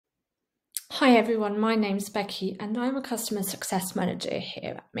Hi everyone, my name's Becky and I'm a Customer Success Manager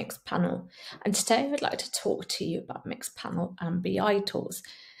here at Mixpanel, and today I would like to talk to you about Mixpanel and BI tools.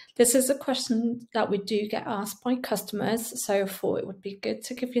 This is a question that we do get asked by customers, so I thought it would be good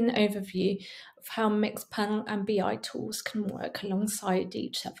to give you an overview of how Mixpanel and BI tools can work alongside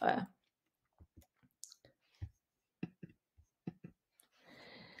each other.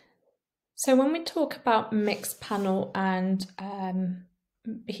 So when we talk about Mixpanel and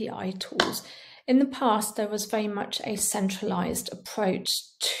BI tools, in the past there was very much a centralized approach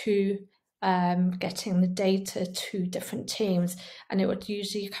to getting the data to different teams, and it would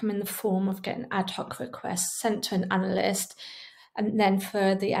usually come in the form of getting ad hoc requests sent to an analyst, and then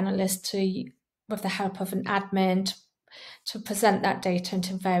for the analyst to, with the help of an admin, to present that data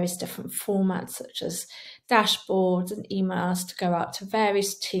into various different formats such as dashboards and emails to go out to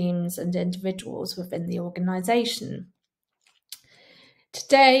various teams and individuals within the organization.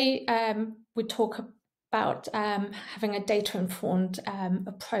 Today, we talk about having a data-informed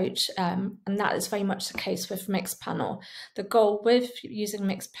approach, and that is very much the case with Mixpanel. The goal with using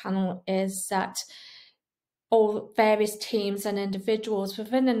Mixpanel is that all various teams and individuals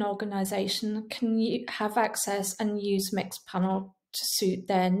within an organization can have access and use Mixpanel to suit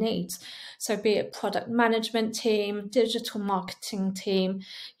their needs. So be it product management team, digital marketing team,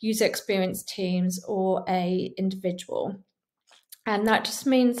 user experience teams, or a individual. And that just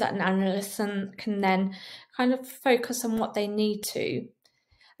means that an analyst can then kind of focus on what they need to.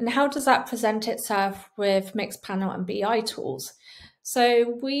 And how does that present itself with Mixpanel and BI tools?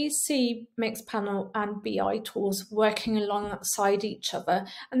 So we see Mixpanel and BI tools working alongside each other,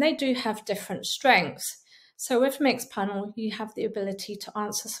 and they do have different strengths. So with Mixpanel, you have the ability to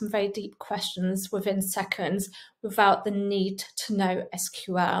answer some very deep questions within seconds without the need to know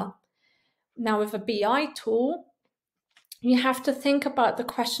SQL. Now with a BI tool, you have to think about the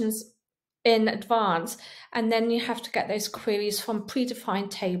questions in advance, and then you have to get those queries from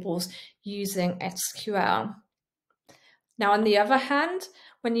predefined tables using SQL. Now, on the other hand,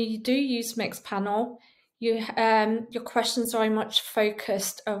 when you do use Mixpanel, your questions are very much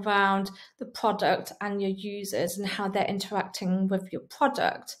focused around the product and your users and how they're interacting with your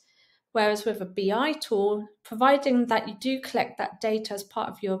product. Whereas with a BI tool, providing that you do collect that data as part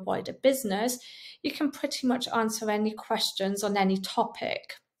of your wider business, you can pretty much answer any questions on any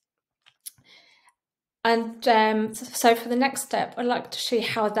topic. And so for the next step, I'd like to show you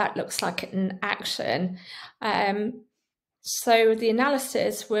how that looks like in action. So the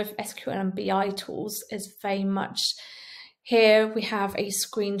analysis with SQL and BI tools is very much, here we have a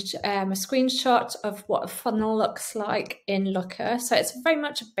screenshot of what a funnel looks like in Looker. So it's very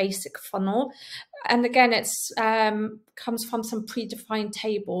much a basic funnel. And again, it's comes from some predefined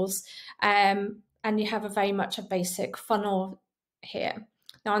tables, and you have a very much a basic funnel here.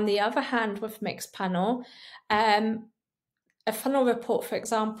 Now, on the other hand, with Mixpanel, a funnel report, for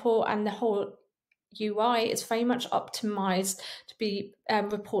example, and the whole UI is very much optimized to be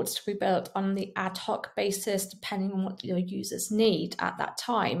reports to be built on the ad hoc basis, depending on what your users need at that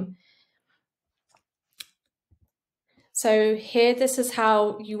time. So here, this is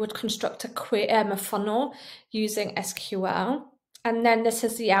how you would construct a funnel using SQL. And then this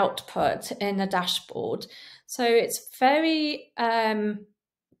is the output in a dashboard. So it's very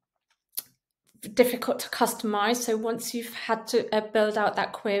difficult to customize. So once you've had to build out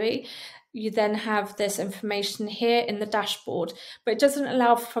that query, you then have this information here in the dashboard, but it doesn't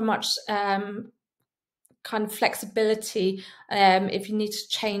allow for much kind of flexibility if you need to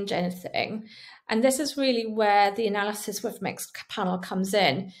change anything. And this is really where the analysis with Mixpanel comes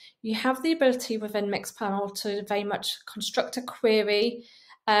in. You have the ability within Mixpanel to very much construct a query,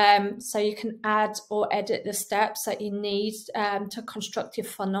 so you can add or edit the steps that you need to construct your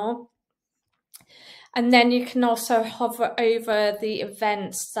funnel. And then you can also hover over the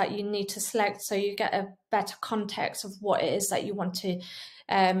events that you need to select, so you get a better context of what it is that you want to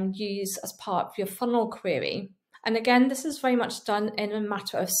use as part of your funnel query. And again, this is very much done in a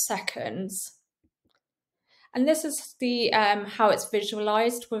matter of seconds. And this is the how it's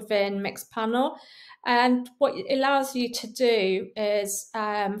visualized within Mixpanel. And what it allows you to do is,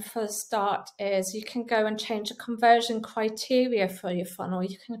 for the start, is you can go and change the conversion criteria for your funnel.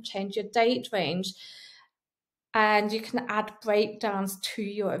 You can change your date range, and you can add breakdowns to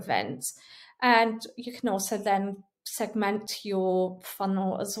your events. And you can also then segment your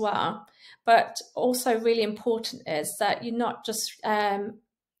funnel as well. But also really important is that you're not just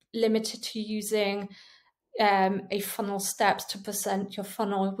limited to using a funnel steps to present your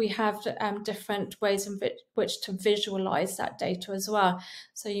funnel. We have different ways in which to visualize that data as well.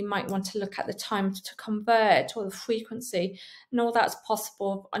 So you might want to look at the time to convert or the frequency, and all that's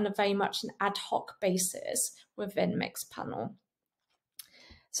possible on a very much an ad hoc basis within Mixpanel.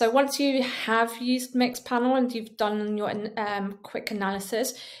 So once you have used Mixpanel and you've done your quick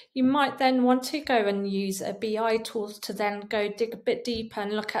analysis, you might then want to go and use a BI tool to then go dig a bit deeper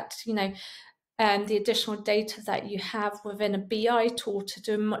and look at, the additional data that you have within a BI tool to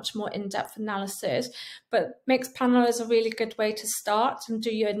do a much more in-depth analysis. But Mixpanel is a really good way to start and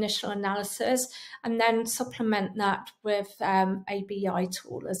do your initial analysis, and then supplement that with a BI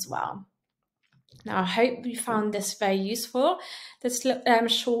tool as well. Now, I hope you found this very useful, this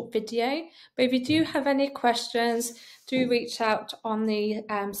short video. But if you do have any questions, do reach out on the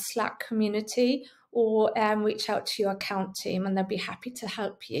Slack community, or reach out to your account team, and they'll be happy to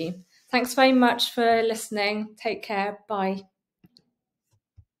help you. Thanks very much for listening. Take care. Bye.